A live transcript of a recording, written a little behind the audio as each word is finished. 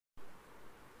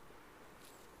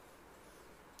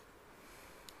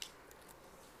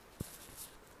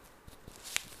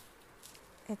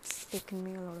It's taken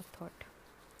me a lot of thought.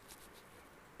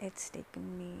 It's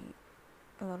taken me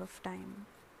a lot of time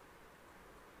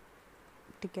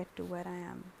to get to where I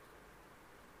am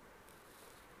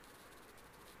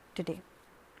today.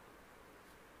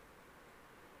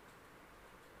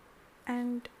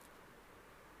 And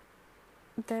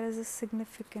there is a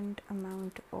significant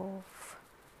amount of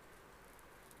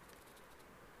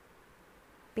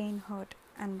pain, hurt,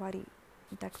 and worry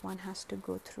that one has to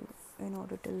go through in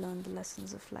order to learn the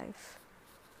lessons of life.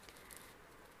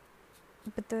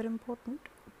 But they're important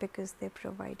because they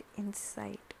provide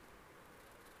insight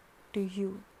to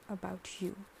you about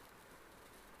you,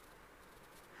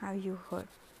 how you hurt,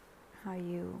 how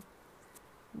you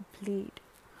bleed,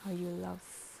 how you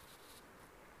love,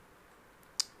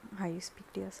 how you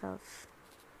speak to yourself.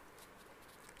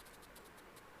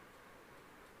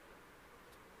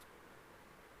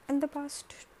 In the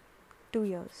past 2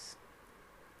 years,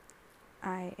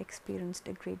 I experienced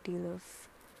a great deal of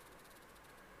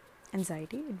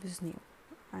anxiety. It was new.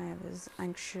 I was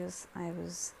anxious. I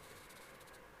was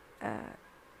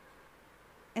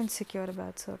insecure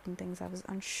about certain things. I was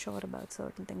unsure about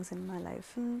certain things in my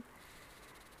life. And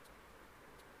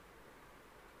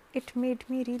it made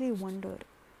me really wonder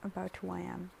about who I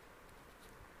am.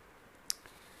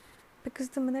 Because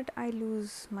the minute I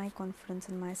lose my confidence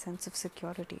and my sense of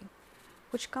security,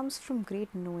 which comes from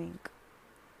great knowing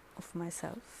of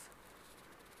myself,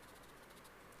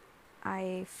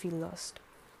 I feel lost.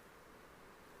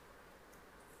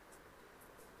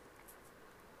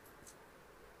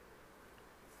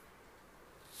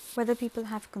 Whether people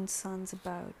have concerns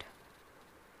about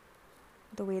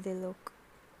the way they look,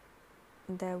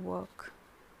 their work,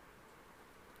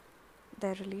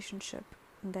 their relationship,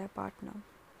 their partner,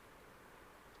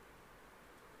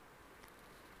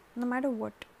 no matter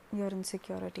what your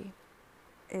insecurity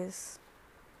is,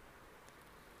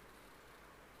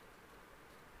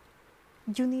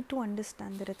 you need to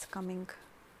understand that it's coming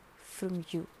from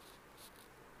you.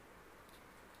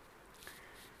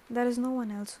 There is no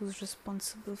one else who's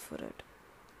responsible for it.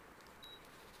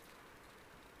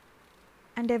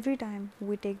 And every time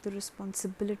we take the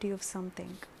responsibility of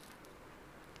something,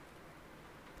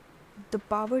 the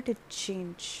power to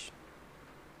change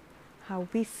how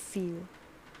we feel,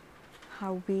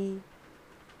 how we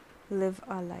live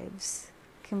our lives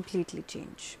completely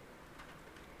change.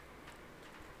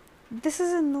 This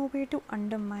is in no way to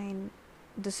undermine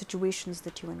the situations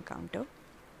that you encounter,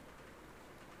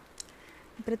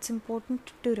 but it's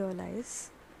important to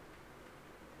realize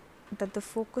that the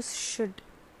focus should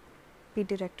be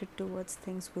directed towards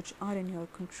things which are in your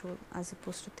control as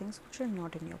opposed to things which are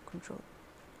not in your control.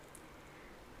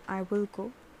 I will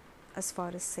go as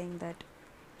far as saying that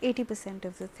 80%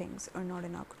 of the things are not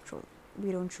in our control.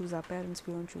 We don't choose our parents,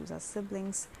 we don't choose our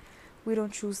siblings, we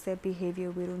don't choose their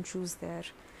behavior, we don't choose their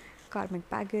karmic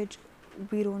baggage,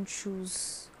 we don't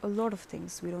choose a lot of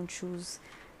things. We don't choose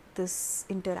this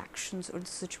interactions or the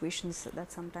situations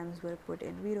that sometimes we're put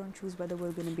in. We don't choose whether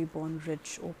we're going to be born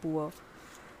rich or poor,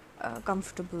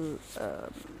 comfortable,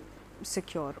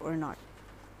 secure or not.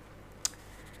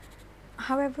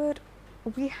 However,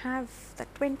 we have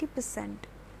that 20%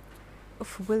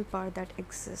 of willpower that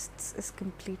exists is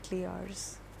completely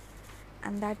ours,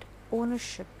 and that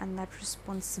ownership and that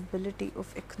responsibility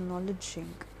of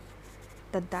acknowledging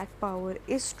that power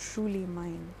is truly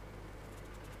mine,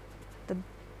 that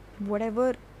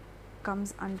whatever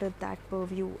comes under that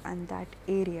purview and that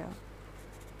area,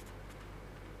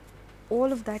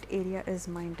 all of that area is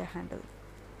mine to handle.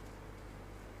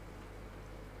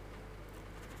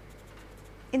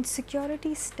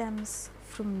 Insecurity stems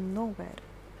from nowhere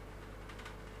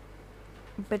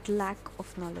but lack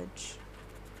of knowledge,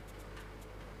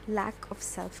 lack of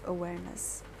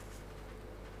self-awareness.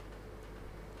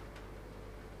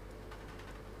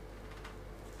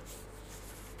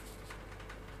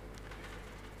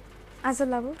 As a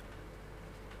lover,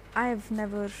 I have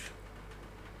never,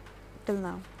 till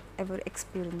now, ever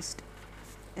experienced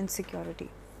insecurity.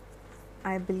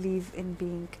 I believe in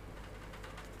being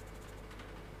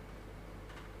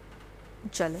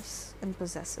jealous and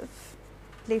possessive,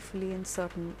 playfully in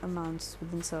certain amounts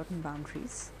within certain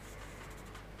boundaries.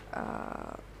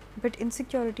 But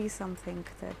insecurity is something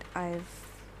that I've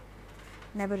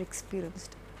never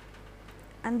experienced.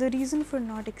 And the reason for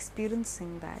not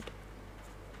experiencing that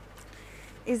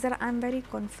is that I'm very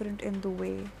confident in the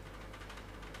way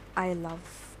I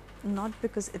love, not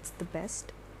because it's the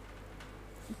best,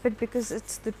 but because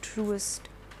it's the truest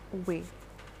way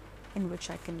in which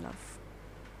I can love.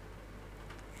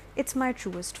 It's my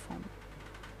truest form.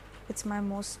 It's my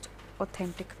most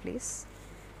authentic place.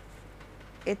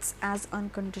 It's as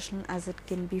unconditional as it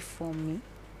can be for me.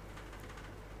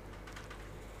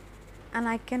 And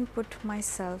I can put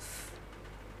myself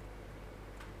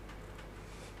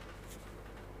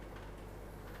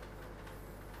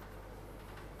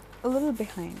a little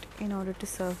behind in order to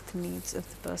serve the needs of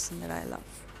the person that I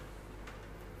love.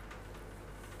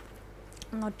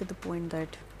 Not to the point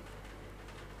that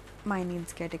my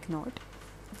needs get ignored,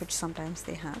 which sometimes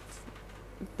they have,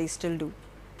 they still do.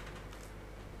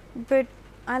 But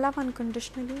I love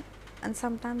unconditionally, and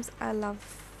sometimes I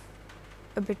love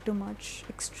a bit too much,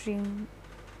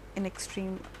 in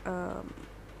extreme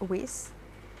ways.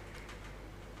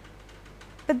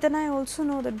 But then I also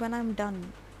know that when I'm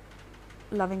done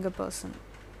loving a person,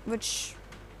 which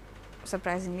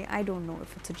surprisingly I don't know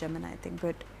if it's a Gemini thing,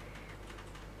 but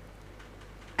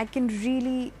I can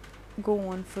really go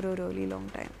on for a really long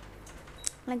time,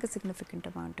 like a significant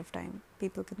amount of time.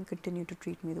 People can continue to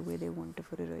treat me the way they want to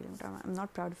for a really long time. I'm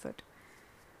not proud of it,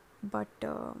 but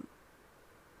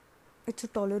it's a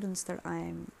tolerance that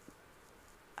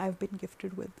I've been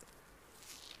gifted with,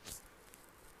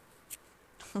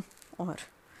 or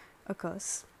a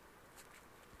curse.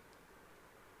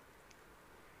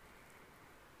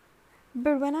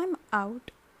 But when I'm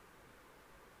out,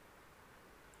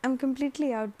 I'm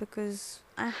completely out because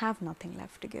I have nothing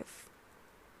left to give.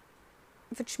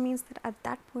 Which means that at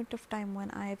that point of time when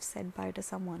I have said bye to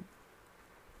someone,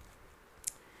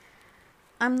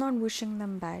 I'm not wishing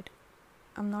them bad.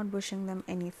 I'm not wishing them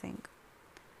anything.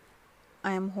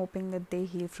 I am hoping that they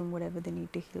heal from whatever they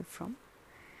need to heal from.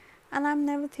 And I'm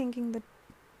never thinking that,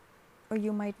 or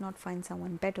you might not find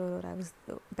someone better, or I was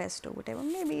the best, or whatever.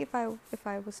 Maybe if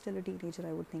I was still a teenager,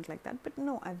 I would think like that. But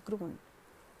no, I've grown.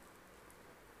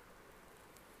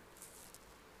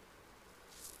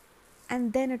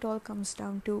 And then it all comes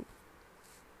down to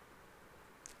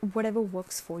whatever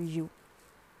works for you.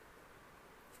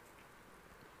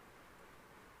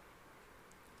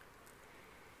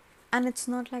 And it's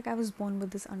not like I was born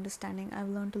with this understanding. I've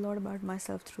learned a lot about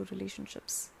myself through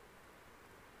relationships.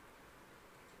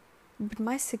 But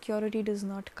my security does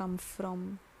not come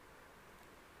from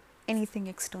anything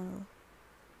external.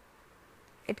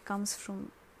 It comes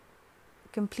from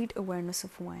complete awareness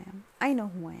of who I am. I know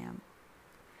who I am.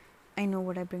 I know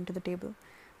what I bring to the table.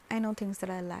 I know things that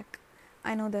I lack.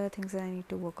 I know there are things that I need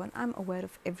to work on. I'm aware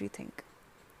of everything.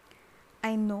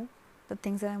 I know the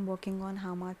things that I'm working on,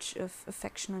 how much of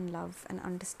affection and love and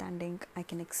understanding I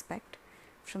can expect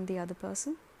from the other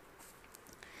person.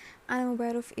 I'm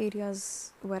aware of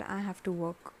areas where I have to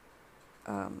work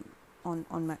on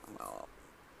my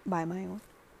by my own.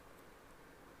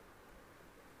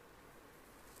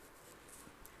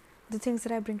 The things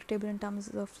that I bring to the table in terms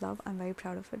of love, I'm very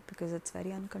proud of it because it's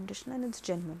very unconditional and it's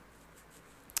genuine.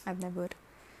 I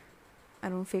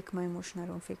don't fake my emotion, I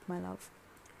don't fake my love.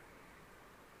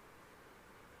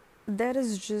 There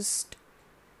is just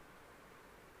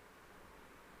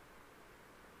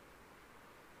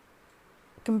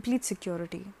complete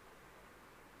security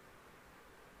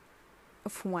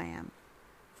of who I am.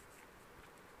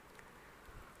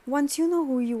 Once you know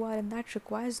who you are, and that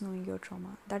requires knowing your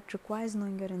trauma, that requires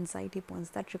knowing your anxiety points,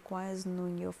 that requires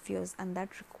knowing your fears, and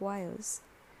that requires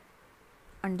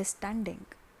understanding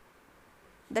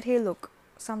that, hey, look,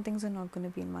 some things are not going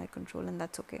to be in my control, and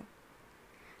that's okay.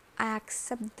 I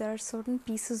accept there are certain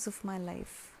pieces of my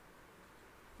life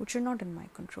which are not in my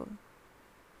control.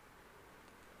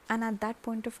 And at that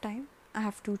point of time, I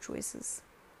have two choices.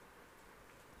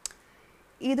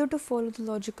 Either to follow the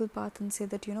logical path and say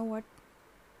that, you know what,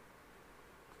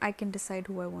 I can decide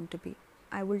who I want to be.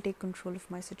 I will take control of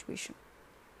my situation.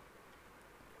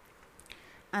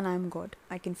 And I'm God.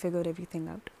 I can figure everything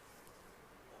out.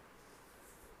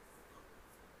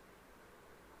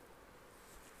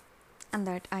 And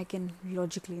that I can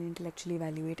logically and intellectually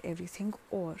evaluate everything.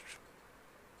 Or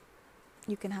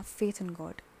you can have faith in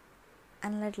God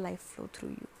and let life flow through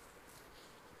you.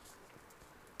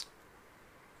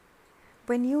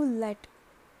 When you let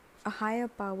a higher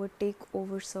power take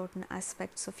over certain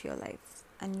aspects of your life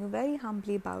and you very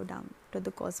humbly bow down to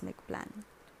the cosmic plan,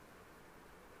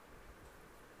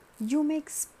 you make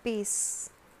space.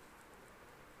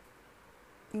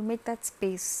 You make that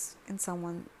space in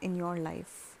someone in your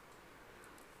life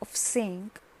of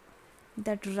saying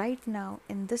that right now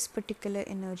in this particular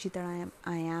energy that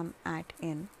I am at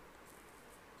in,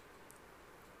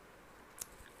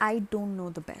 I don't know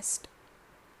the best.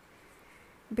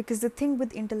 Because the thing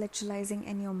with intellectualizing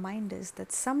in your mind is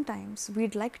that sometimes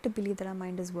we'd like to believe that our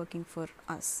mind is working for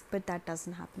us, but that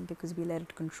doesn't happen because we let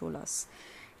it control us.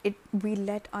 We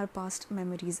let our past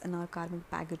memories and our karmic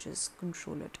baggages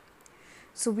control it.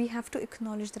 So we have to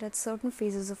acknowledge that at certain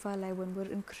phases of our life when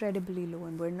we're incredibly low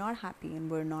and we're not happy and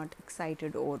we're not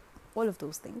excited or all of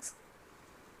those things,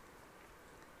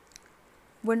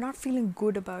 We're not feeling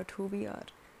good about who we are,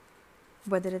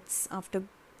 whether it's after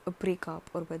a breakup,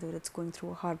 or whether it's going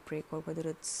through a heartbreak, or whether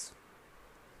it's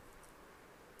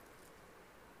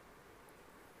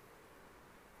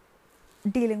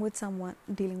dealing with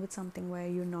something where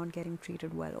you're not getting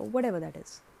treated well, or whatever that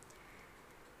is.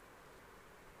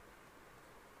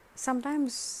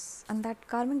 Sometimes, and that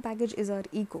karmic baggage is our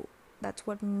ego. That's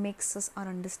what makes us our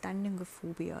understanding of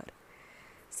who we are.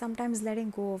 Sometimes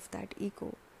letting go of that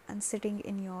ego and sitting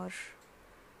in your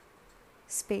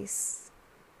space,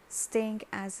 staying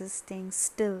as is, staying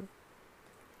still,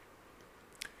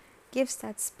 gives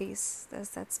that space. There's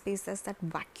that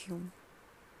vacuum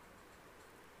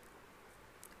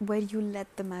where you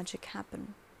let the magic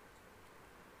happen.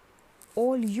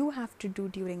 All you have to do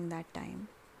during that time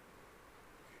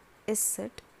is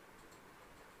sit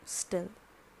still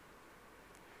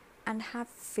and have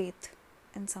faith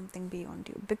in something beyond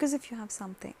you. Because if you have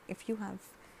faith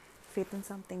in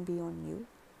something beyond you,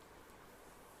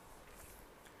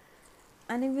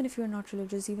 and even if you're not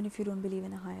religious, even if you don't believe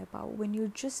in a higher power, when you're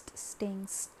just staying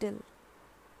still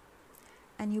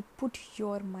and you put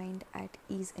your mind at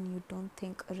ease and you don't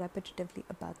think repetitively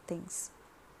about things,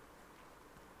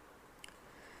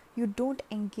 you don't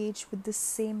engage with the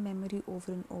same memory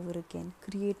over and over again,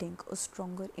 creating a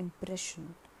stronger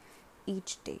impression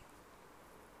each day.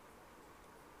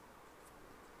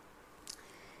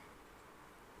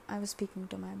 I was speaking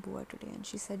to my bua today, and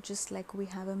she said, just like we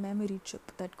have a memory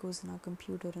chip that goes in our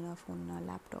computer, in our phone, in our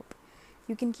laptop,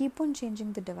 you can keep on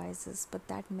changing the devices, but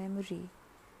that memory,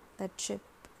 that chip,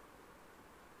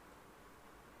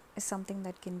 is something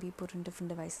that can be put in different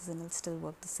devices and it'll still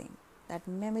work the same. That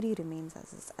memory remains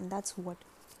as is, and that's what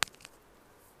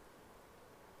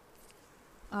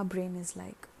our brain is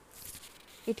like.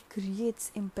 It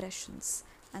creates impressions,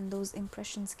 and those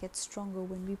impressions get stronger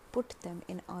when we put them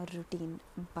in our routine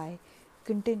by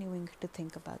continuing to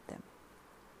think about them.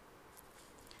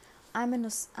 I'm an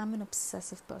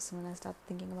obsessive person. When I start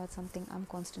thinking about something, I'm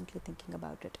constantly thinking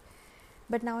about it.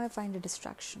 But now I find a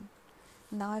distraction.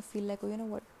 Now I feel like, oh, you know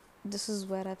what? This is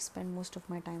where I've spent most of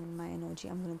my time and my energy.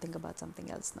 I'm going to think about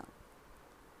something else now.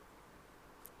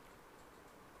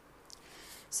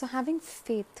 So having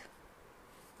faith,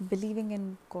 believing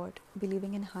in God,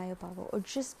 believing in higher power, or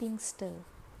just being still,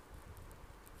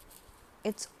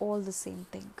 it's all the same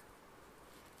thing.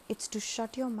 It's to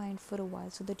shut your mind for a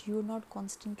while so that you're not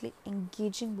constantly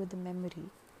engaging with the memory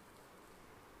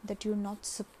that you're not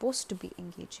supposed to be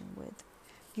engaging with.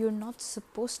 You're not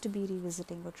supposed to be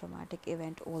revisiting a traumatic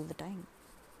event all the time.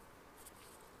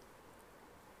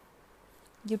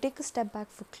 You take a step back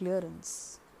for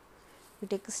clearance. You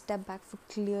take a step back for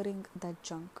clearing that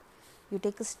junk. You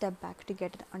take a step back to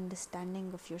get an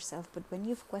understanding of yourself. But when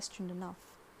you've questioned enough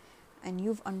and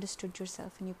you've understood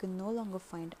yourself and you can no longer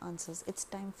find answers, it's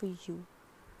time for you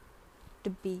to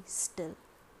be still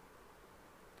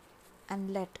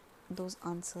and let those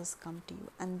answers come to you.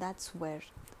 And that's where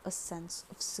a sense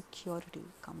of security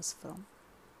comes from.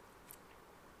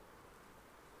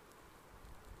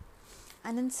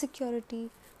 And insecurity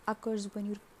occurs when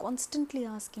you're constantly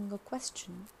asking a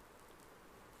question,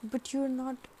 but you're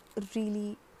not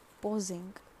really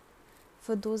pausing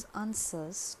for those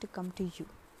answers to come to you.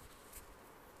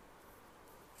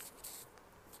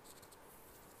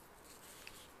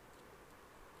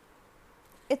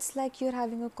 It's like you're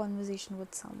having a conversation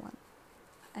with someone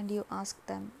and you ask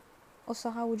them, oh,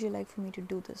 so how would you like for me to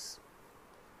do this?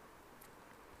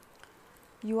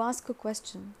 You ask a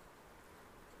question,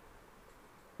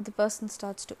 the person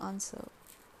starts to answer,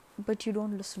 but you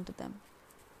don't listen to them.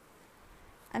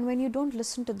 And when you don't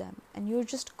listen to them and you're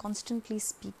just constantly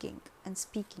speaking and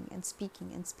speaking and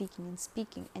speaking and speaking and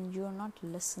speaking and you're not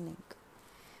listening,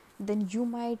 then you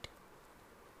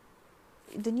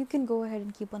can go ahead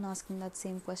and keep on asking that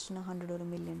same question 100 or a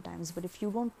million times. But if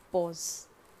you don't pause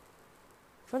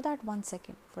for that 1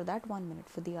 second, for that 1 minute,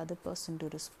 for the other person to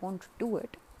respond to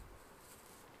it,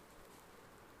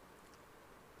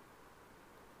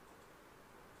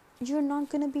 you're not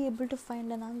going to be able to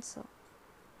find an answer.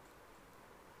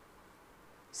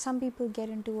 Some people get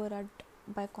into a rut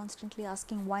by constantly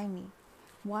asking, why me?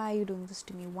 Why are you doing this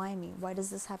to me? Why me? Why does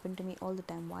this happen to me all the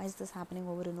time? Why is this happening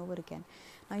over and over again?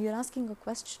 Now you're asking a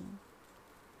question,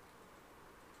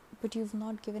 but you've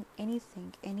not given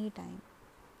anything, any time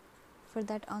for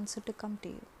that answer to come to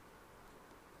you.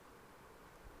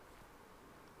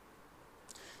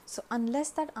 So unless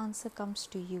that answer comes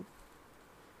to you,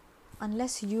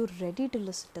 unless you're ready to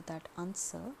listen to that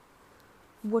answer,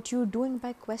 what you're doing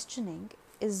by questioning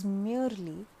is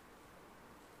merely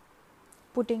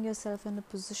putting yourself in the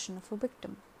position of a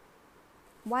victim.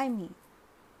 Why me?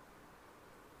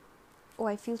 Oh,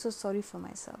 I feel so sorry for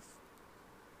myself.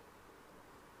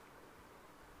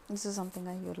 This is something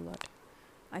I hear a lot.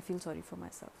 I feel sorry for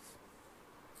myself.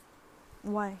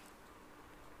 Why?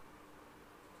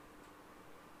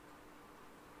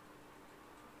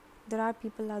 There are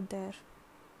people out there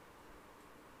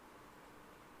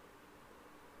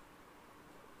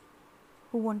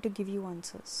who want to give you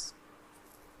answers.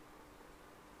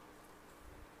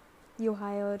 Your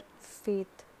higher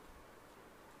faith,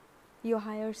 your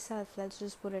higher self, let's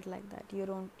just put it like that. You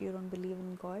don't believe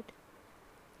in God.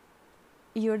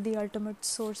 You're the ultimate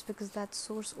source because that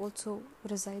source also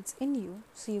resides in you,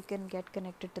 so you can get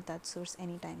connected to that source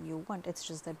anytime you want. It's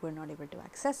just that we're not able to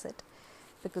access it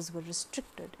because we're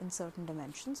restricted in certain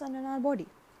dimensions and in our body.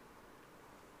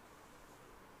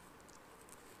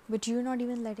 But you're not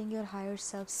even letting your higher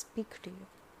self speak to you.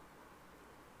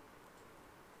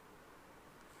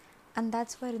 And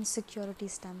that's where insecurity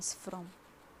stems from.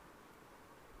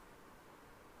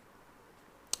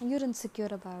 You're insecure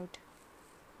about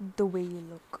the way you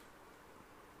look.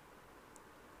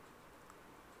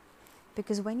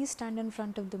 Because when you stand in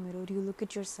front of the mirror, you look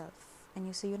at yourself and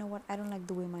you say, you know what, I don't like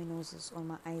the way my nose is, or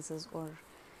my eyes is, or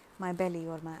my belly,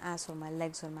 or my ass, or my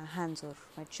legs, or my hands, or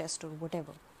my chest, or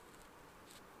whatever.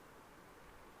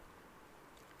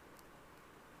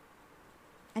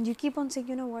 And you keep on saying,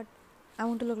 you know what, I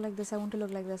want to look like this, I want to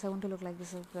look like this, I want to look like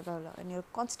this, blah, blah, blah. And you're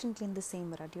constantly in the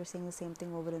same rut. You're saying the same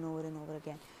thing over and over and over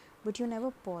again. But you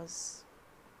never pause.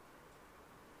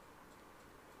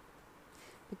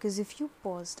 Because if you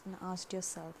paused and asked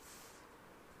yourself,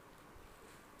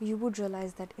 you would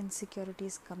realize that insecurity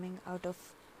is coming out of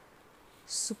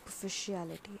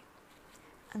superficiality.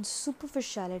 And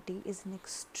superficiality is an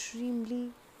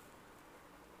extremely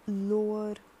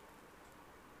lower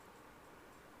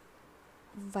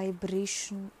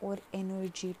vibration or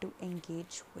energy to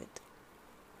engage with.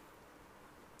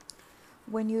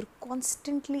 When you're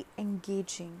constantly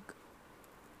engaging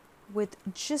with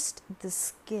just the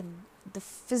skin, the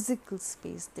physical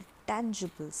space, the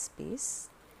tangible space,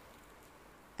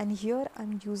 and here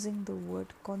I'm using the word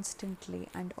constantly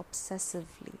and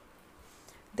obsessively,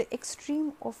 the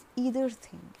extreme of either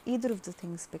of the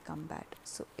things become bad.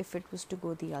 So if it was to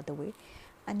go the other way,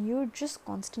 and you're just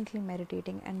constantly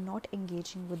meditating and not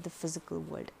engaging with the physical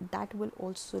world, that will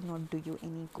also not do you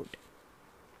any good.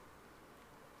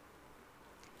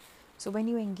 So when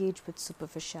you engage with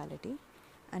superficiality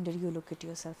and you look at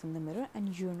yourself in the mirror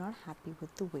and you're not happy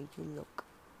with the way you look,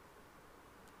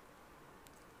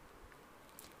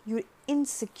 you're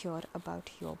insecure about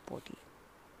your body.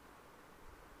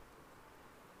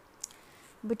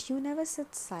 But you never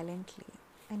sit silently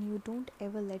and you don't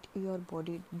ever let your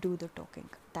body do the talking.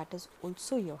 That is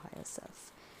also your higher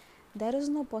self. There is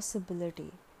no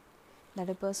possibility that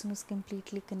a person who's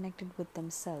completely connected with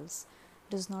themselves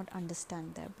does not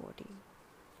understand their body.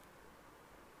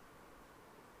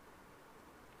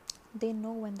 They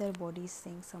know when their body is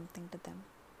saying something to them.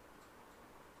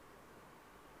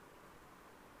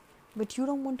 But you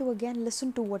don't want to again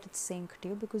listen to what it's saying to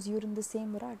you because you're in the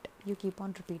same rut. You keep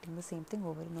on repeating the same thing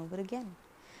over and over again.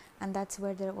 And that's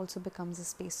where there also becomes a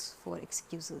space for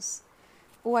excuses.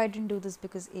 Oh, I didn't do this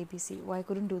because ABC. Oh, I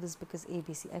couldn't do this because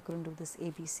ABC. I couldn't do this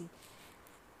ABC.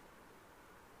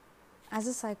 As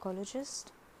a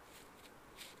psychologist,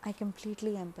 I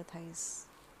completely empathize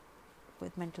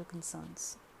with mental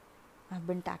concerns. I've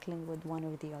been tackling with one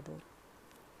or the other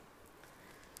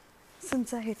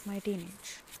since I hit my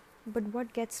teenage. But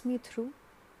what gets me through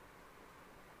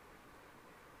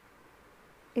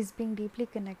is being deeply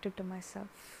connected to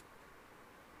myself,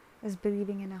 is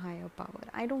believing in a higher power.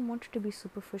 I don't want to be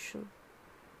superficial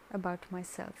about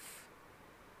myself.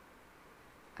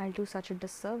 I'll do such a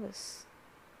disservice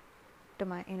to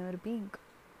my inner being.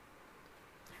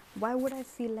 Why would I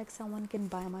feel like someone can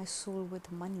buy my soul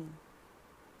with money?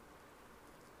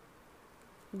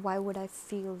 Why would I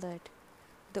feel that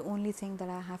the only thing that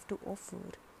I have to offer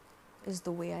is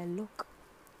the way I look?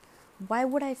 Why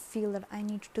would I feel that I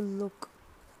need to look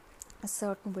a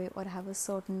certain way or have a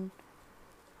certain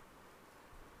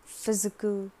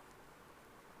physical,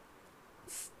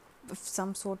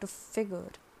 some sort of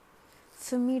figure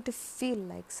for me to feel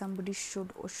like somebody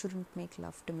should or shouldn't make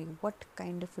love to me? What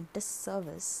kind of a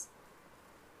disservice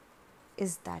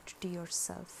is that to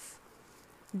yourself?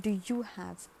 Do you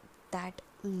have that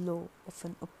low of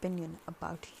an opinion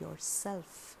about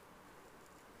yourself?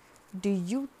 Do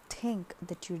you think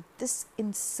that you're this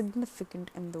insignificant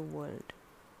in the world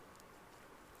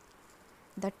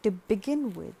that to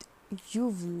begin with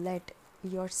you've let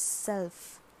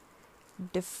yourself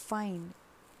define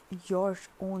your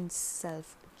own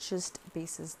self just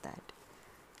basis that?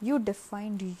 You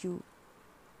defined you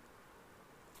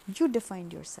You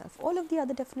defined yourself. All of the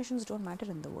other definitions don't matter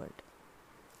in the world.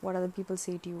 What other people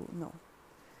say to you, no.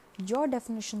 Your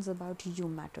definitions about you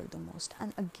matter the most.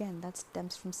 And again, that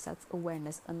stems from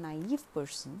self-awareness. A naive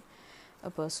person, a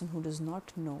person who does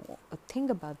not know a thing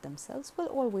about themselves, will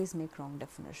always make wrong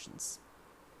definitions.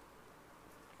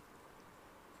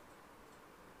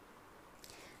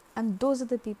 And those are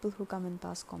the people who come and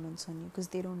pass comments on you because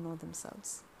they don't know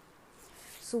themselves.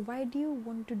 So why do you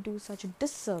want to do such a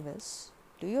disservice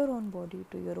to your own body,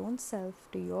 to your own self,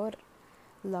 to your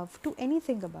love, to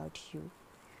anything about you,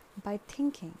 by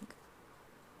thinking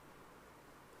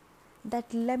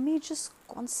that let me just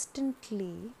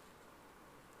constantly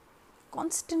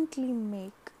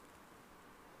make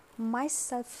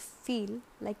myself feel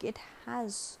like it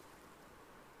has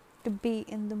to be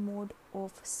in the mode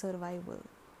of survival.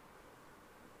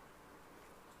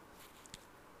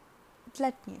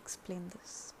 Let me explain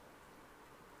this.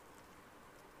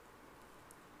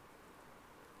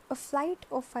 A flight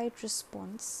or fight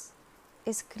response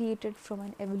is created from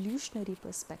an evolutionary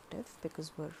perspective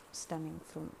because we're stemming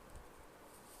from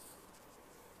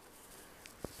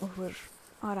where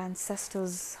our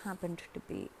ancestors happened to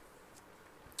be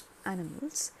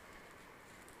animals.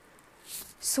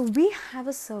 So we have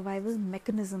a survival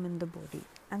mechanism in the body,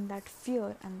 and that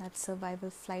fear and that survival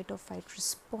flight or fight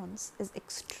response is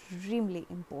extremely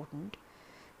important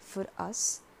for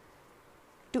us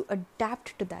to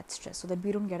adapt to that stress so that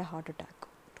we don't get a heart attack,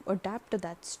 to adapt to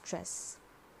that stress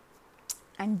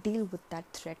and deal with that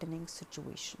threatening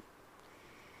situation.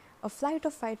 A flight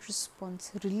or fight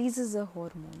response releases a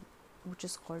hormone which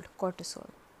is called cortisol.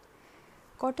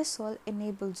 Cortisol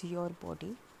enables your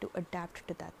body to adapt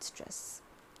to that stress.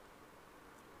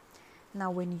 Now,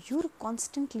 when you're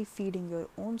constantly feeding your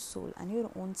own soul and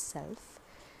your own self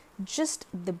just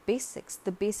the basics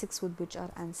with which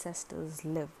our ancestors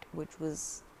lived, which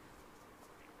was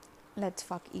let's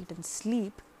fuck, eat and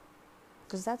sleep,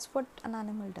 because that's what an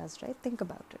animal does, right? Think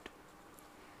about it.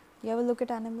 You ever look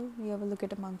at animal? You ever look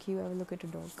at a monkey? You ever look at a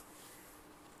dog?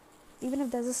 Even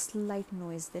if there's a slight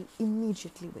noise, they'll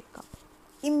immediately wake up.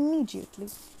 Immediately.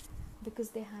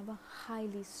 Because they have a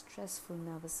highly stressful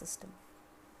nervous system.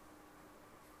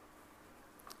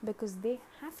 Because they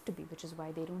have to be, which is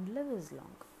why they don't live as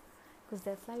long. Because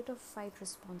their flight or fight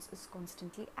response is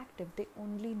constantly active. They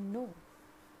only know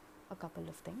a couple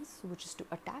of things, which is to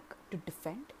attack, to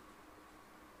defend,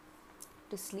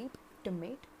 to sleep, to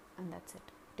mate, and that's it,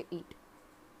 to eat.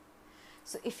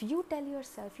 So if you tell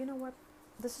yourself, you know what,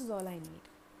 this is all I need,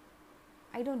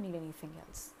 I don't need anything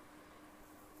else,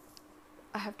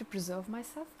 I have to preserve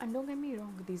myself, and don't get me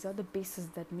wrong, these are the bases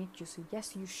that make you. So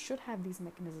yes, you should have these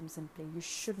mechanisms in play. You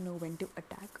should know when to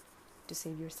attack to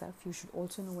save yourself. You should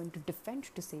also know when to defend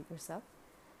to save yourself.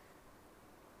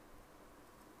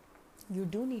 You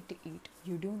do need to eat.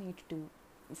 You do need to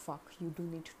fuck. You do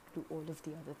need to do all of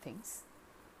the other things.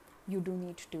 You do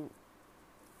need to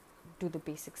do the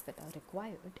basics that are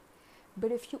required.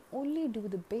 But if you only do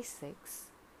the basics,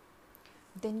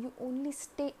 then you only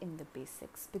stay in the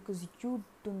basics because you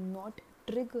do not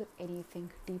trigger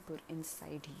anything deeper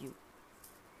inside you.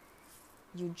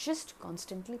 You just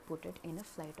constantly put it in a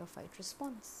flight or fight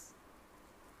response.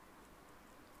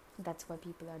 That's why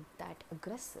people are that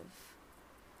aggressive.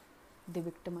 They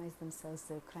victimize themselves,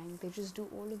 they're crying, they just do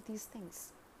all of these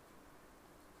things.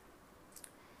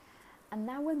 And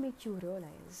that will make you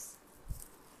realize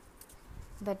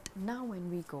that now when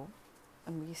we go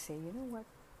and we say, you know what,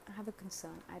 I have a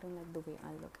concern, I don't like the way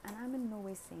I look, and I'm in no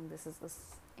way saying this is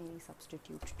any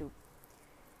substitute to,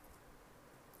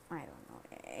 I don't know,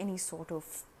 any sort of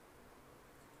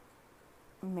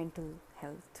mental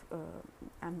health.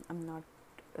 I'm not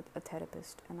a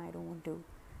therapist, and I don't want to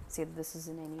say that this is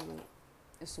in any way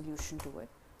a solution to it.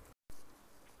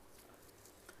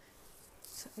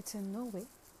 So it's in no way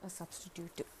a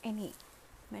substitute to any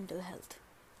mental health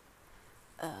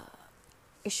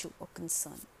issue or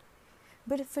concern.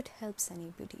 But if it helps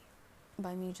anybody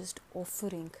by me just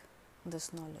offering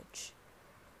this knowledge,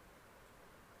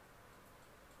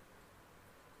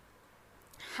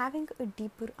 having a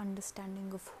deeper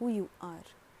understanding of who you are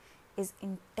is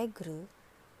integral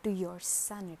to your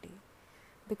sanity,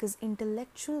 because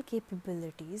intellectual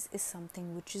capabilities is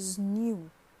something which is new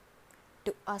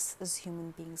to us as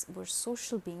human beings. We're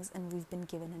social beings and we've been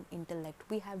given an intellect.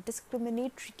 We have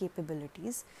discriminatory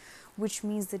capabilities, which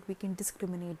means that we can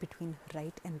discriminate between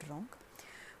right and wrong.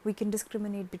 We can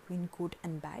discriminate between good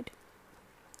and bad.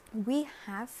 We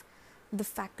have the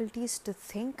faculties to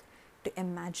think, to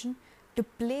imagine, to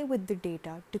play with the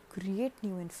data, to create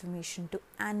new information, to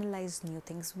analyze new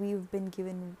things. We've been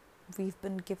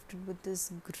gifted with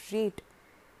this great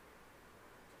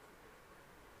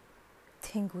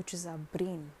thing which is our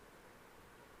brain,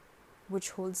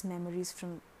 which holds memories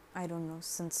from, I don't know,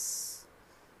 since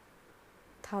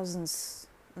thousands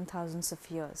and thousands of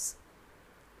years.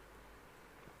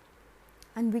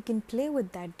 And we can play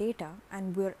with that data,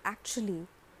 and we're actually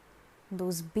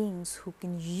those beings who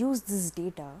can use this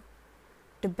data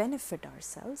to benefit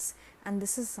ourselves, and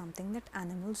this is something that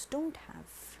animals don't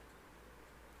have.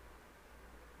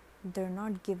 They're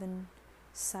not given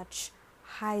such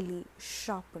highly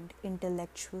sharpened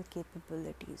intellectual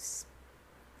capabilities.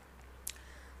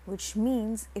 Which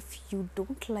means if you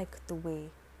don't like the way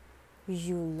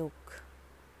you look,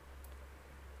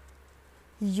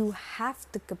 you have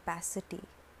the capacity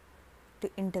to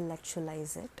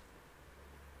intellectualize it,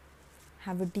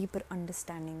 have a deeper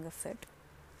understanding of it,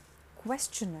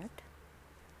 question it,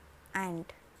 and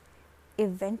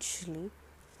eventually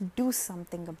do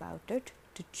something about it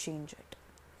to change it.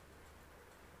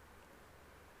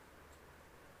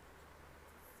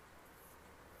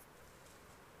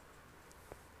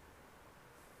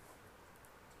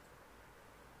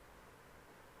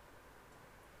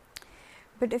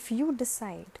 But if you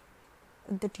decide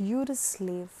that you're a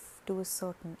slave to a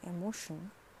certain emotion,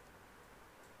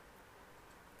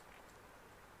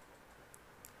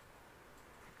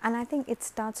 and I think it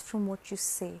starts from what you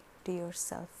say to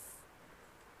yourself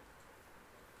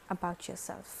about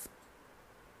yourself.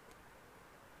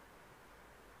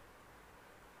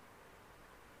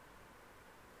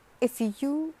 If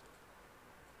you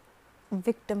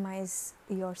victimize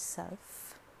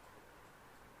yourself,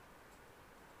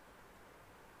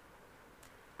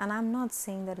 and I'm not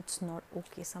saying that it's not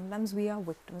okay, sometimes we are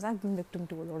victims. I've been victim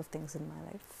to a lot of things in my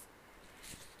life,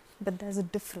 but there's a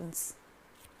difference.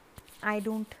 I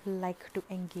don't like to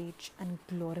engage and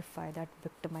glorify that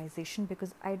victimization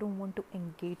because I don't want to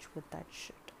engage with that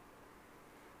shit.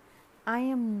 I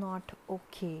am not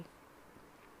okay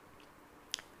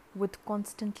with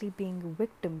constantly being a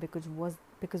victim because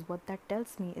what that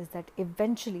tells me is that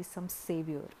eventually some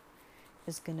savior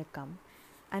is gonna come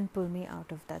and pull me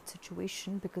out of that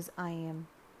situation because I am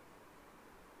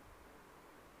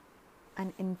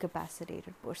an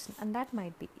incapacitated person, and that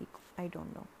might be ego, I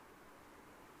don't know.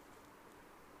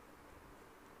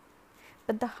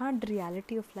 But the hard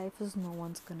reality of life is no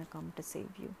one's gonna come to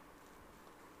save you.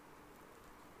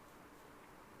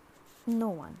 No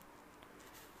one.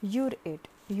 You're it.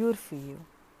 You're for you.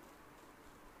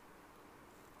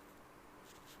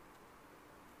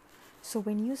 So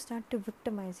when you start to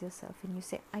victimize yourself and you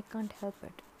say, I can't help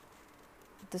it,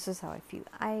 this is how I feel.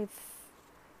 I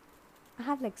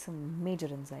have like some major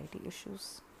anxiety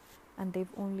issues, and they've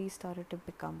only started to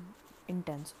become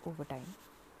intense over time.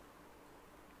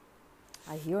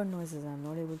 I hear noises, I'm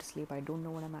not able to sleep, I don't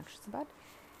know what I'm anxious about.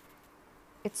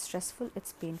 It's stressful,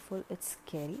 it's painful, it's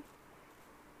scary,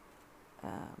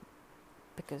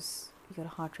 because your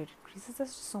heart rate increases.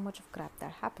 There's just so much of crap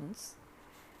that happens,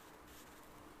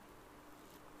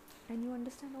 and you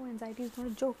understand, oh, anxiety is not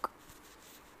a joke.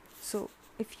 So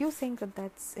if you think that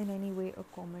that's in any way a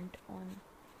comment on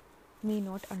me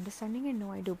not understanding it,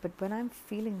 no, I do. But when I'm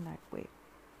feeling that way,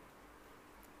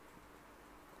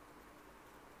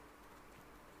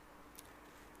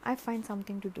 I find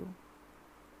something to do,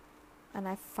 and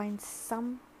I find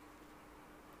some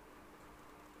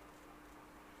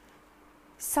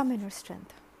inner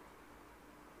strength,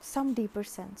 some deeper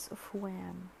sense of who I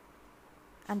am.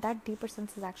 And that deeper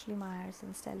sense is actually my higher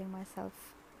sense telling myself,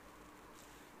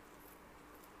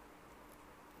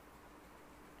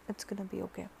 it's gonna be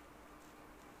okay.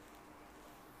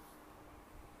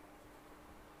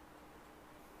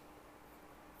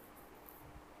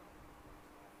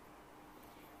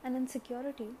 And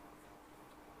insecurity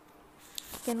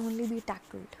can only be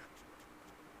tackled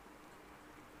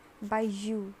by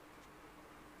you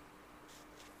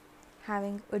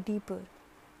having a deeper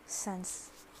sense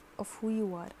of who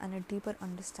you are and a deeper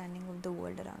understanding of the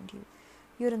world around you.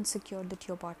 You're insecure that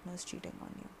your partner is cheating on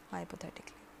you,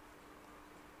 hypothetically.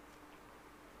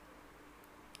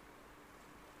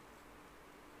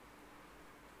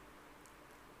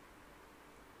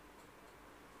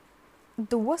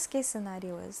 The worst case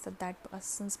scenario is that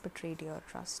person's betrayed your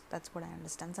trust. That's what I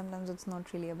understand. Sometimes it's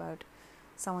not really about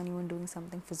someone even doing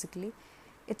something physically.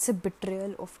 It's a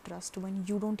betrayal of trust when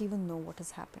you don't even know what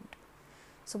has happened.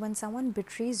 So when someone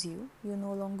betrays you, you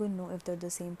no longer know if they're the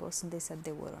same person they said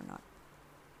they were or not.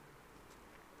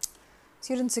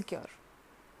 So you're insecure.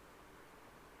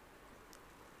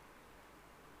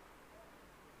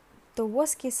 The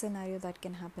worst case scenario that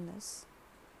can happen is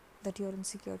that your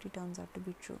insecurity turns out to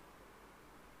be true.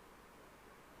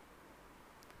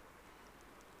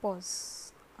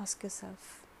 Pause. Ask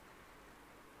yourself,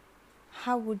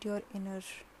 how would your inner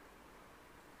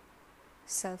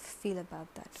self feel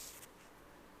about that?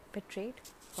 Betrayed,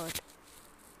 hurt.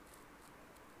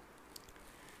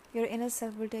 Your inner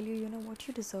self will tell you, you know what,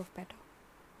 you deserve better.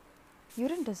 You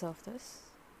didn't deserve this.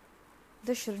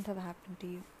 This shouldn't have happened to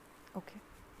you. Okay,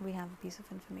 we have a piece of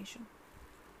information.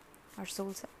 Our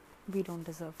soul said, we don't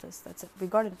deserve this. That's it. We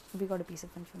got a piece of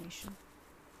information.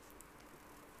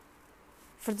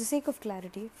 For the sake of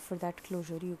clarity, for that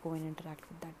closure, you go and interact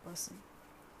with that person.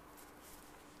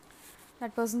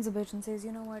 That person's a bitch and says,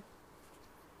 you know what,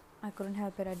 I couldn't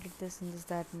help it, I did this and this,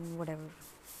 that, and whatever.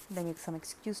 They make some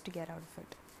excuse to get out of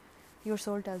it. Your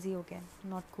soul tells you again,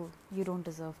 not cool. You don't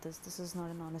deserve this. This is not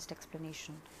an honest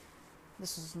explanation.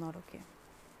 This is not okay.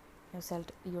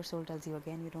 Your soul tells you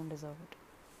again, you don't deserve it.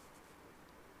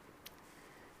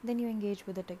 Then you engage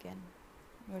with it again.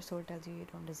 Your soul tells you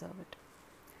don't deserve it.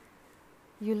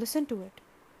 You listen to it,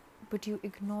 but you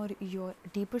ignore your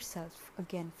deeper self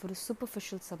again for a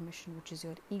superficial submission, which is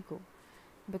your ego,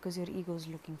 because your ego is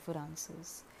looking for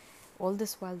answers. All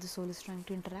this while the soul is trying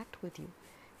to interact with you,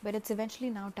 but it's eventually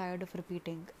now tired of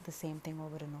repeating the same thing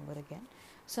over and over again.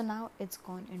 So now it's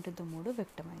gone into the mode of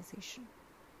victimization.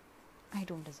 I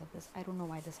don't deserve this. I don't know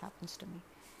why this happens to me.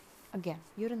 Again,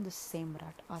 you're in the same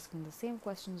rut, asking the same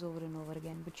questions over and over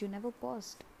again, but you never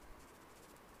paused.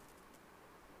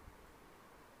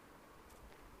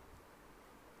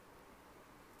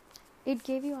 It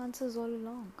gave you answers all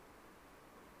along,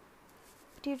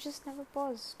 but you just never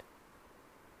paused.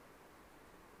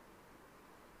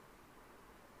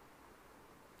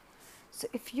 So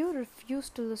if you refuse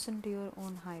to listen to your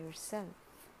own higher self,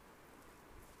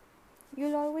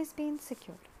 you'll always be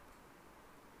insecure.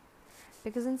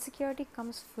 Because insecurity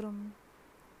comes from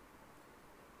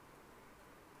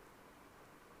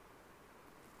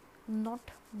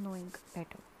not knowing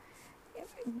better.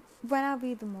 When are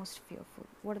we the most fearful?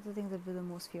 What are the things that we're the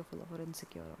most fearful of or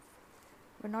insecure of?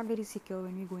 We're not very secure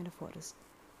when we go in a forest.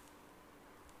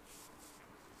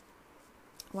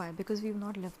 Why? Because we've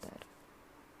not lived there.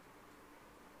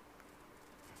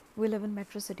 We live in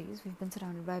metro cities. We've been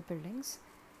surrounded by buildings.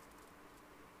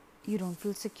 You don't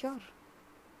feel secure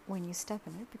when you step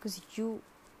in it because you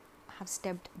have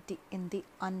stepped in the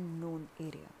unknown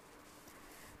area.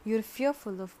 You're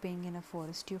fearful of being in a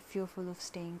forest. You're fearful of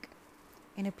staying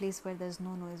in a place where there's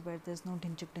no noise, where there's no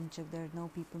dinchuk, there are no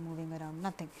people moving around,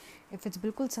 nothing. If it's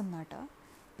bilkul sannata,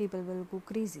 people will go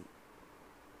crazy.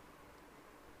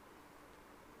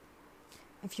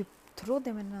 If you throw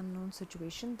them in an unknown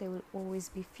situation, they will always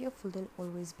be fearful, they'll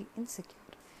always be insecure.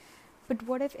 But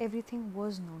what if everything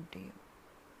was known to you?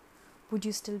 Would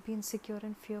you still be insecure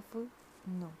and fearful?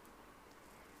 No.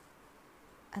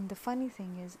 And the funny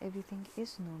thing is, everything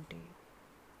is known to you.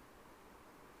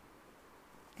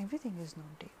 Everything is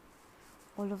known to you.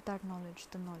 All of that knowledge,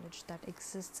 the knowledge that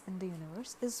exists in the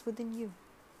universe, is within you.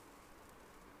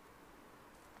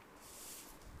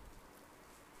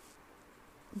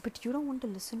 But you don't want to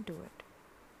listen to it.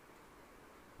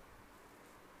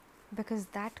 Because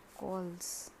that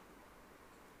calls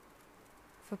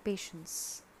for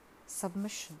patience,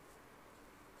 submission,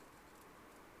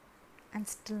 and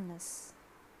stillness.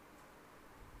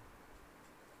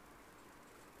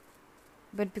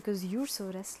 But because you're so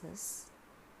restless,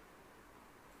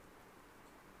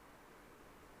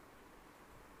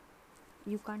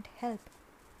 you can't help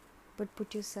but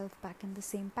put yourself back in the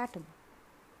same pattern.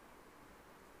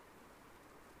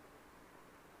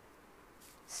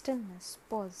 Stillness,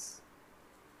 pause.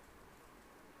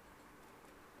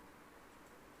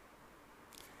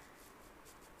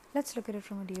 Let's look at it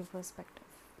from a deeper perspective.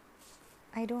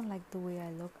 I don't like the way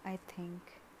I look. I think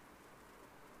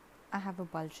I have a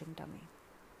bulging tummy.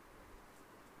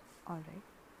 Alright.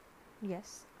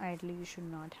 Yes, ideally you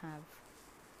should not have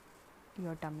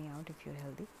your tummy out if you're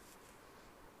healthy.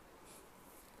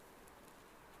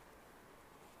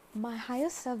 My higher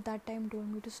self that time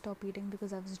told me to stop eating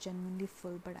because I was genuinely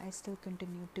full, but I still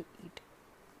continued to eat.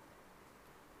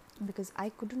 Because I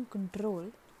couldn't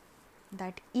control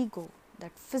that ego,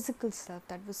 that physical self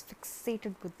that was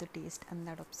fixated with the taste and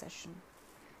that obsession.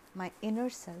 My inner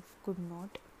self could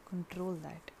not control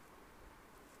that.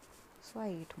 So I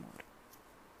ate more.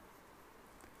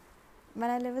 When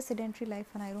I live a sedentary life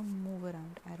and I don't move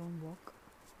around, I don't walk,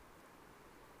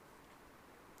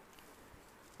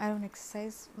 I don't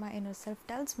exercise, my inner self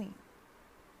tells me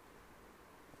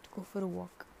to go for a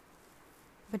walk.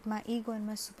 But my ego and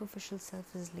my superficial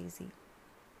self is lazy.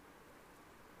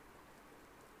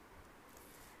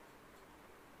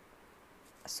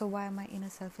 So while my inner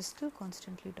self is still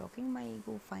constantly talking, my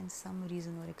ego finds some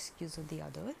reason or excuse or the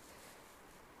other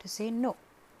to say no.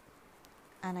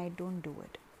 And I don't do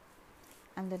it.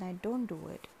 And then I don't do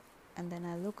it. And then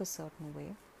I look a certain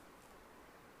way.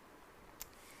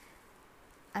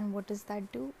 And what does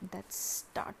that do? That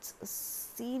starts a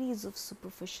series of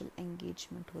superficial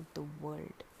engagement with the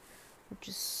world, which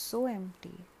is so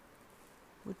empty,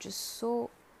 which is so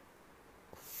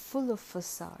full of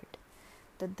facade,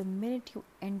 that the minute you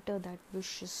enter that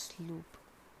vicious loop,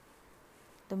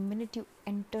 the minute you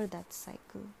enter that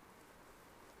cycle,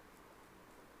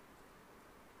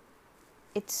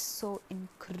 it's so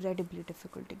incredibly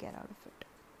difficult to get out of it.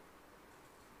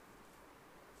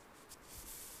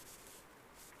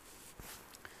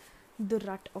 The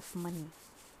rut of money.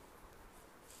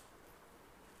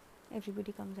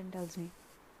 Everybody comes and tells me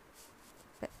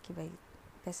कि भाई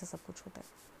पैसा सब कुछ होता है.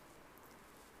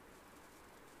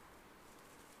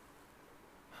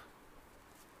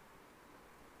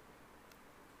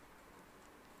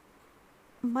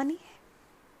 Money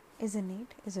is a need,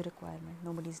 is a requirement.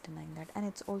 Nobody's denying that. And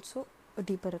it's also a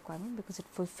deeper requirement because it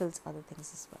fulfills other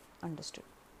things as well. Understood.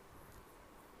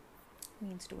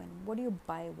 Means to end. What do you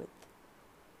buy with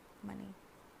money?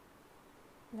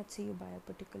 Let's say you buy a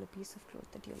particular piece of clothes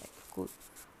that you like. Cool.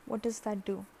 What does that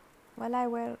do? Well, I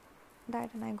wear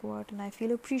that and I go out and I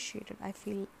feel appreciated. I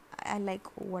feel I like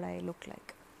what I look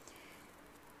like.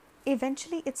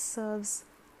 Eventually, it serves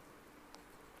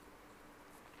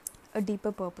a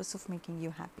deeper purpose of making you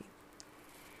happy.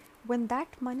 When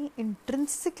that money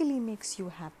intrinsically makes you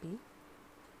happy,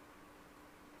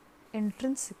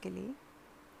 intrinsically,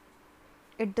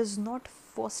 it does not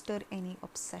foster any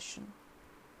obsession.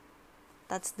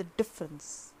 That's the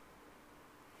difference.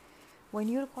 When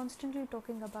you're constantly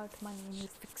talking about money and you're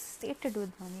fixated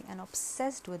with money and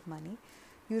obsessed with money,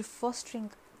 you're fostering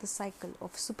the cycle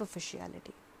of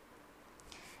superficiality.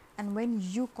 And when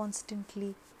you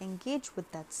constantly engage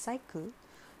with that cycle,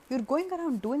 you're going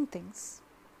around doing things,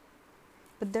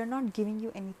 but they're not giving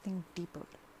you anything deeper.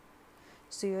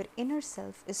 So your inner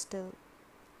self is still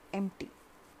empty.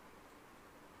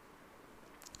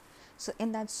 So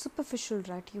in that superficial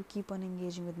rut, you keep on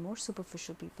engaging with more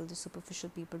superficial people. The superficial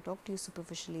people talk to you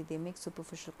superficially. They make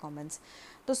superficial comments.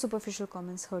 Those superficial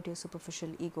comments hurt your superficial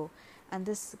ego. And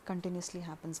this continuously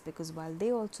happens because while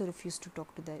they also refuse to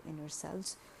talk to their inner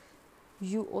selves,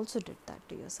 you also did that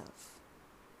to yourself.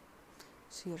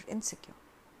 So you're insecure.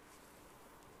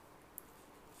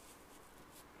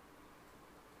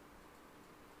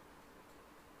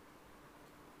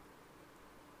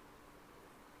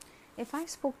 If I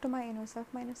spoke to my inner self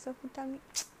would tell me,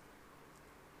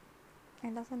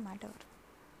 it doesn't matter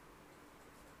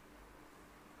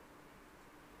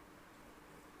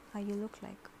how you look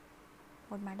like.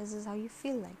 What matters is how you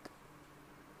feel like.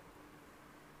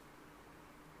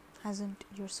 Hasn't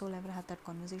your soul ever had that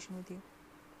conversation with you?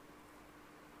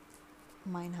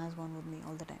 Mine has one with me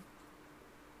all the time.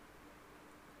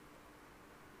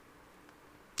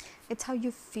 It's how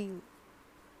you feel.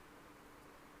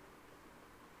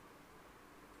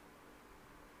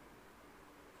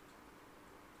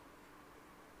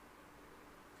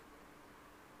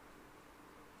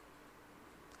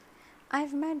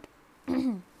 I've met I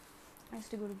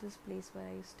used to go to this place where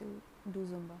I used to do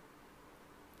Zumba.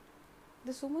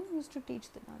 This woman who used to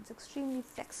teach the dance, extremely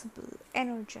flexible,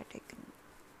 energetic, and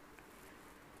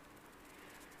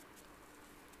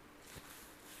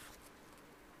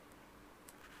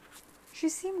she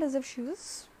seemed as if she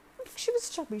was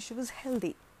chubby, she was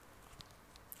healthy,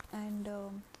 and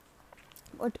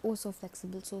but also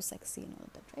flexible, so sexy and all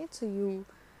that, right? So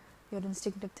your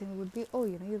instinctive thing would be, oh,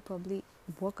 you'll probably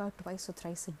work out twice or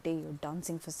thrice a day. You're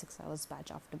dancing for 6 hours,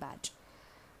 batch after batch.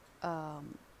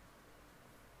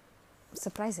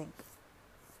 Surprising.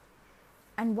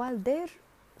 And while they're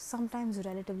sometimes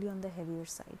relatively on the heavier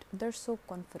side, they're so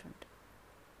confident.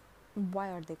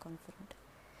 Why are they confident?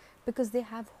 Because they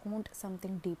have honed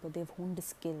something deeper. They've honed a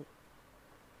skill.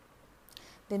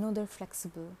 They know they're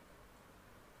flexible.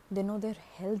 They know they're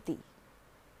healthy.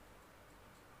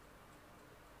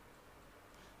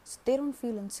 So they don't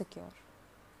feel insecure.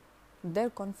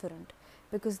 They're confident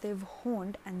because they've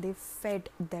honed and they've fed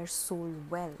their soul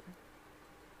well.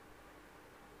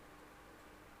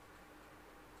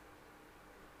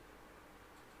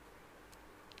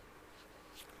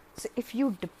 So if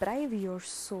you deprive your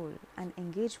soul and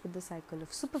engage with the cycle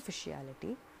of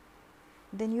superficiality,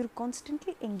 then you're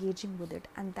constantly engaging with it,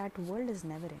 and that world is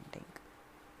never ending.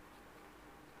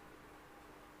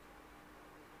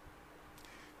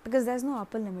 Because there's no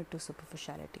upper limit to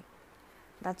superficiality.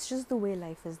 That's just the way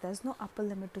life is. There's no upper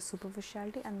limit to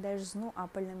superficiality, and there's no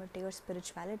upper limit to your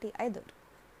spirituality either.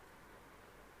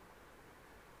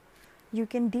 You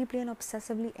can deeply and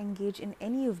obsessively engage in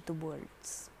any of the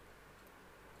worlds.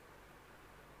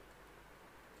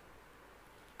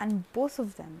 And both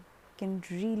of them can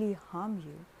really harm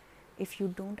you if you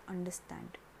don't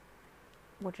understand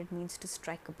what it means to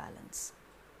strike a balance.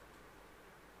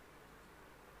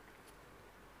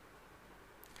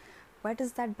 Where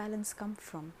does that balance come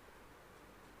from?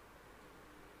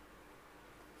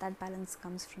 That balance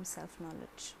comes from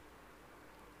self-knowledge.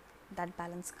 That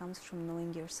balance comes from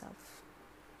knowing yourself.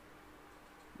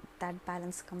 That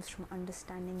balance comes from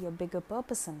understanding your bigger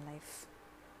purpose in life.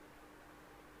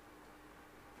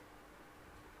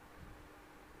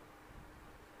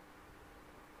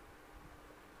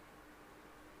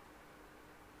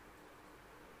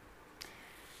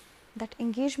 That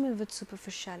engagement with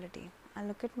superficiality. I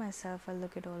look at myself, I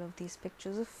look at all of these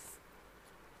pictures of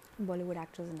Bollywood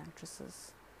actors and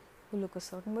actresses who look a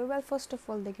certain way. Well, first of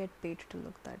all, they get paid to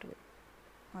look that way.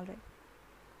 Alright.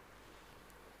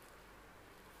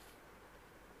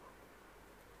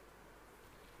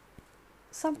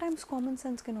 Sometimes common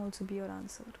sense can also be your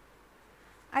answer.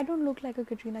 I don't look like a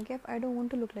Katrina Kaif. I don't want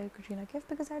to look like a Katrina Kaif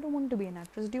because I don't want to be an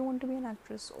actress. Do you want to be an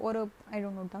actress or a, I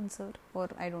don't know, dancer, or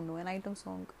I don't know, an item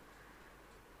song?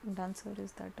 Dancer,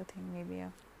 is that a thing? Maybe, yeah.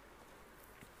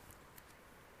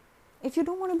 If you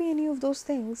don't want to be any of those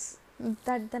things,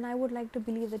 then I would like to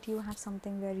believe that you have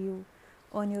something where you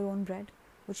earn your own bread,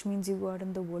 which means you go out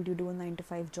in the world, you do a 9 to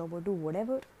 5 job or do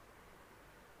whatever.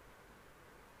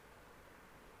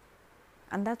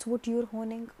 And that's what you're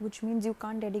honing, which means you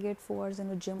can't dedicate 4 hours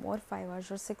in a gym or 5 hours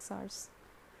or 6 hours.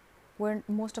 Where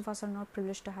most of us are not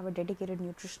privileged to have a dedicated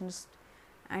nutritionist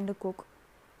and a cook,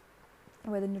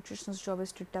 where the nutritionist's job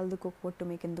is to tell the cook what to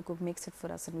make and the cook makes it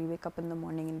for us and we wake up in the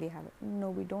morning and we have it.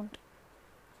 No, we don't.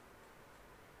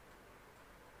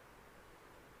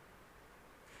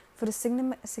 For a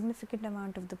significant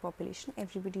amount of the population,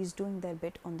 everybody is doing their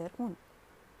bit on their own.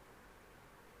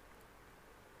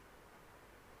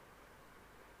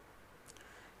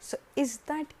 So is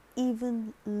that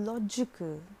even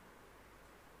logical?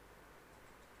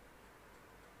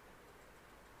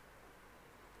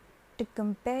 To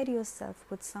compare yourself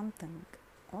with something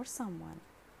or someone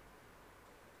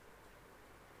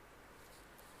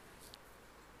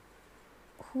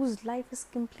whose life is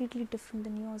completely different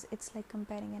than yours. It's like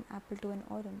comparing an apple to an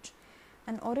orange.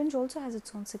 An orange also has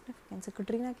its own significance. A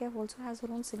Katrina Kaif also has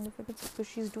her own significance because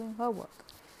she's doing her work.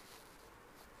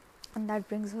 And that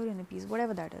brings her inner peace,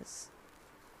 whatever that is.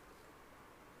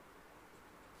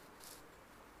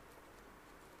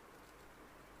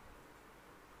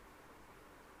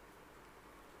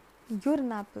 You're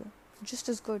an apple, just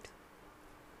as good.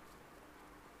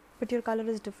 But your color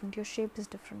is different, your shape is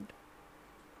different.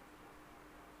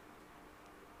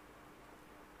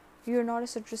 You're not a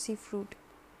citrusy fruit.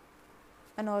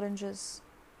 An orange is.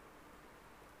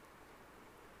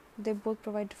 They both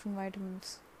provide different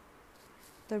vitamins.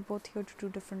 They're both here to do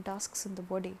different tasks in the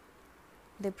body.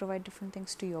 They provide different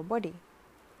things to your body.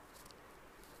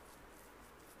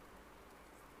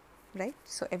 Right?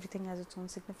 So everything has its own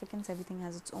significance, everything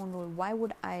has its own role. Why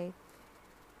would I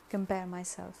compare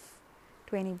myself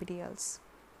to anybody else?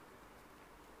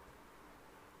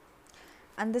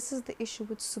 And this is the issue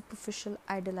with superficial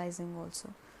idolizing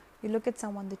also. You look at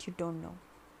someone that you don't know.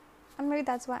 And maybe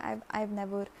that's why I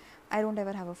don't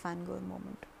ever have a fangirl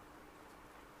moment.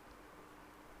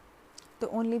 The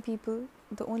only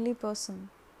person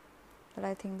that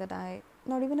I think that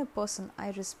not even a person,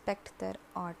 I respect their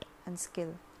art and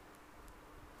skill.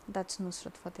 That's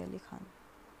Nusrat Fateh Ali Khan.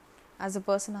 As a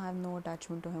person, I have no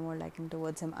attachment to him or liking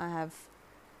towards him.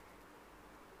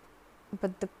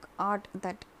 But the art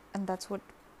and that's what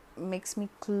makes me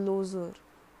closer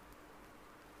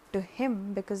to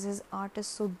him, because his art is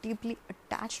so deeply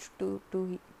attached to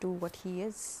what he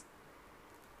is.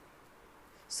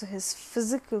 So his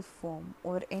physical form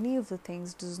or any of the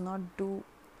things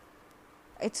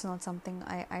it's not something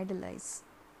I idolize.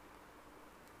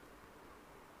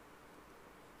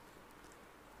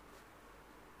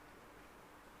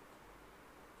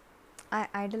 I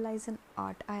idolize an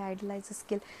art, I idolize a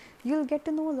skill. You'll get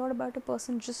to know a lot about a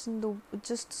person just in the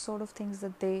sort of things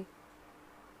that they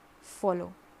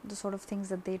follow, the sort of things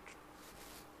that they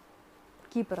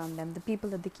keep around them, the people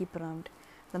that they keep around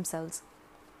themselves,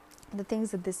 the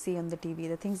things that they see on the TV,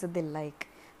 the things that they like,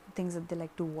 the things that they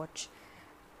like to watch.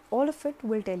 All of it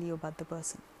will tell you about the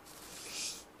person.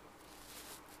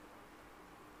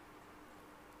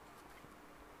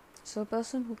 So a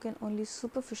person who can only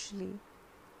superficially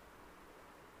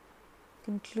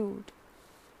conclude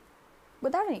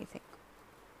without anything,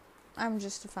 I'm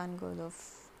just a fangirl of,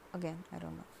 again, I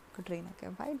don't know, Katrina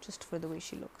Kaif. Why? Just for the way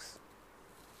she looks.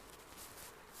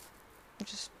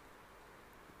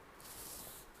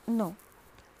 No.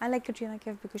 I like Katrina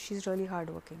Kaif because she's really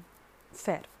hardworking.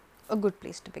 Fair. A good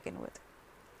place to begin with.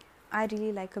 I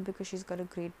really like her because she's got a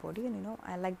great body, and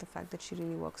I like the fact that she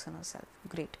really works on herself.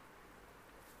 Great.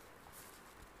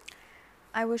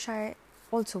 I wish I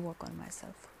also work on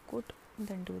myself. Good,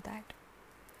 then do that.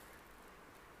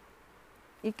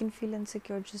 You can feel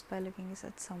insecure just by looking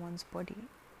at someone's body,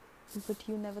 but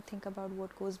you never think about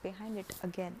what goes behind it.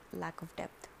 Again, lack of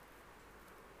depth.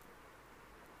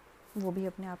 वो भी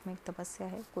अपने आप में एक तपस्या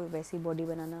है. कोई वैसी बॉडी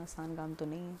बनाना आसान काम तो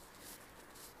नहीं है.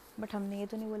 बट हमने ये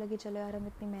तो नहीं बोला कि चलो यार हम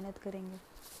इतनी मेहनत करेंगे,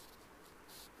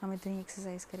 हम इतनी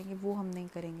एक्सरसाइज करेंगे. वो हम नहीं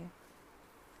करेंगे,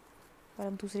 पर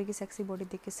हम दूसरे की सेक्सी बॉडी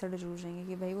देख के सड़ जरूर जाएंगे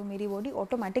कि भाई वो मेरी बॉडी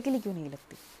ऑटोमेटिकली क्यों नहीं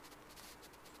लगती.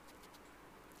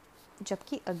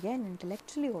 जबकि again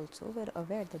intellectually also we are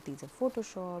aware that these are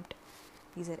photoshopped,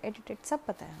 these are edited, सब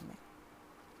पता है हमें.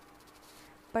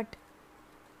 But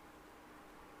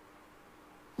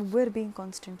we're being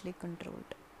constantly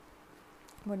controlled.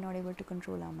 We're not able to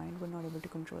control our mind. We're not able to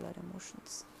control our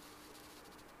emotions.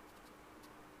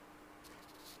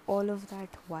 All of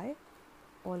that, why?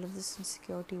 All of this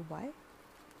insecurity, why?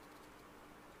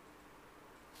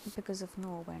 Because of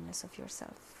no awareness of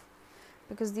yourself.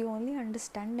 Because the only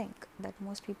understanding that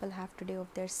most people have today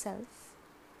of their self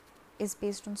is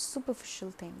based on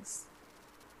superficial things,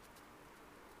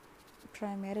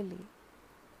 primarily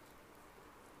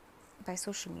by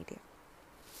social media.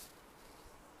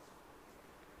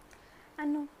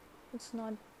 And no, it's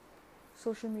not,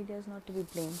 social media is not to be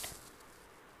blamed.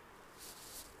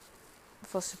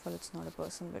 First of all, it's not a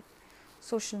person, but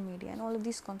social media and all of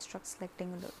these constructs like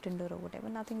Tinder or whatever,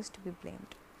 nothing is to be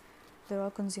blamed. They're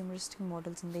all consumeristic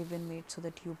models and they've been made so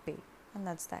that you pay, and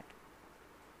that's that.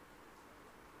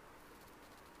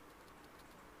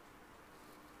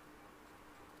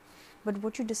 But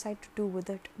what you decide to do with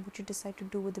it, what you decide to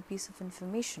do with a piece of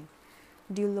information,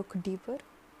 do you look deeper?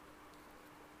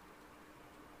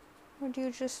 Or do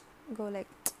you just go like,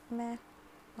 meh,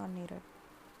 not needed?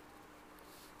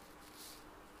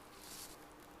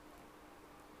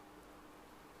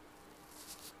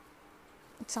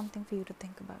 It's something for you to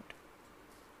think about.